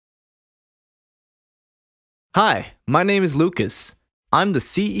Hi, my name is Lucas. I'm the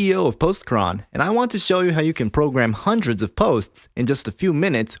CEO of Postcron, and I want to show you how you can program hundreds of posts in just a few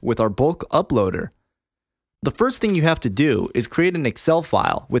minutes with our bulk uploader. The first thing you have to do is create an Excel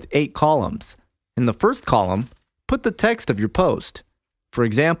file with 8 columns. In the first column, put the text of your post. For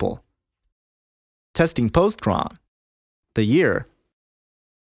example, testing Postcron, the year,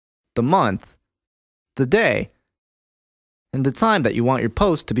 the month, the day, and the time that you want your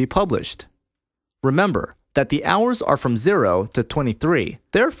post to be published. Remember that the hours are from 0 to 23.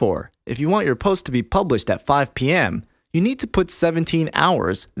 Therefore, if you want your post to be published at 5 p.m., you need to put 17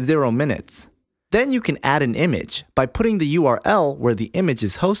 hours, 0 minutes. Then you can add an image by putting the URL where the image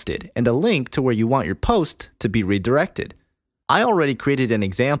is hosted and a link to where you want your post to be redirected. I already created an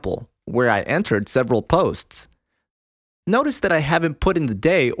example where I entered several posts. Notice that I haven't put in the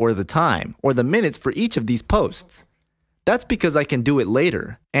day or the time or the minutes for each of these posts. That's because I can do it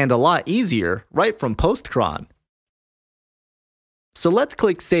later, and a lot easier, right from Postcron. So let's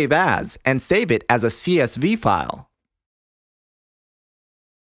click Save As and save it as a CSV file.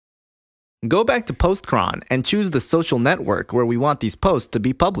 Go back to Postcron and choose the social network where we want these posts to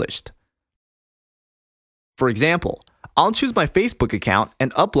be published. For example, I'll choose my Facebook account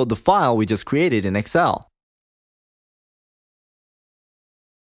and upload the file we just created in Excel.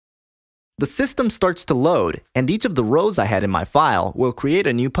 The system starts to load, and each of the rows I had in my file will create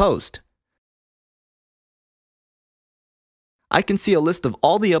a new post. I can see a list of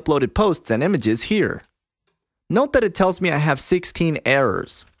all the uploaded posts and images here. Note that it tells me I have 16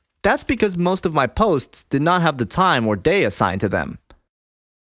 errors. That's because most of my posts did not have the time or day assigned to them.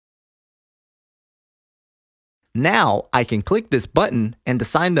 Now I can click this button and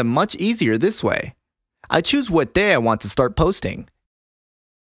assign them much easier this way. I choose what day I want to start posting,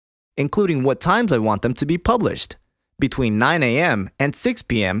 including what times I want them to be published, between 9 a.m. and 6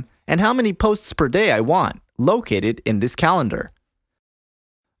 p.m., and how many posts per day I want, located in this calendar.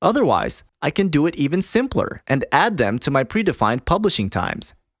 Otherwise, I can do it even simpler and add them to my predefined publishing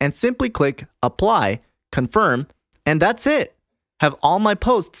times, and simply click Apply, Confirm, and that's it. Have all my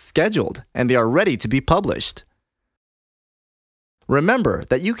posts scheduled, and they are ready to be published. Remember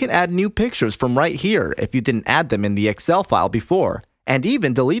that you can add new pictures from right here if you didn't add them in the Excel file before, and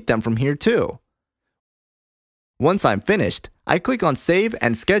even delete them from here too. Once I'm finished, I click on Save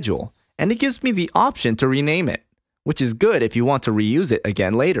and Schedule, and it gives me the option to rename it, which is good if you want to reuse it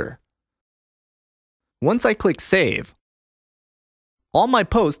again later. Once I click Save, all my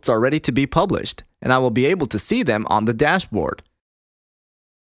posts are ready to be published, and I will be able to see them on the dashboard.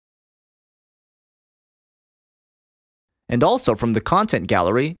 And also from the Content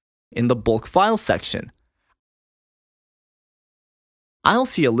Gallery in the Bulk Files section. I'll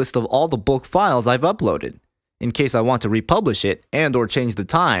see a list of all the bulk files I've uploaded, in case I want to republish it and/or change the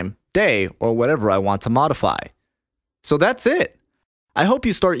time, day, or whatever I want to modify. So that's it. I hope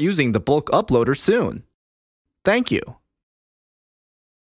you start using the bulk uploader soon. Thank you.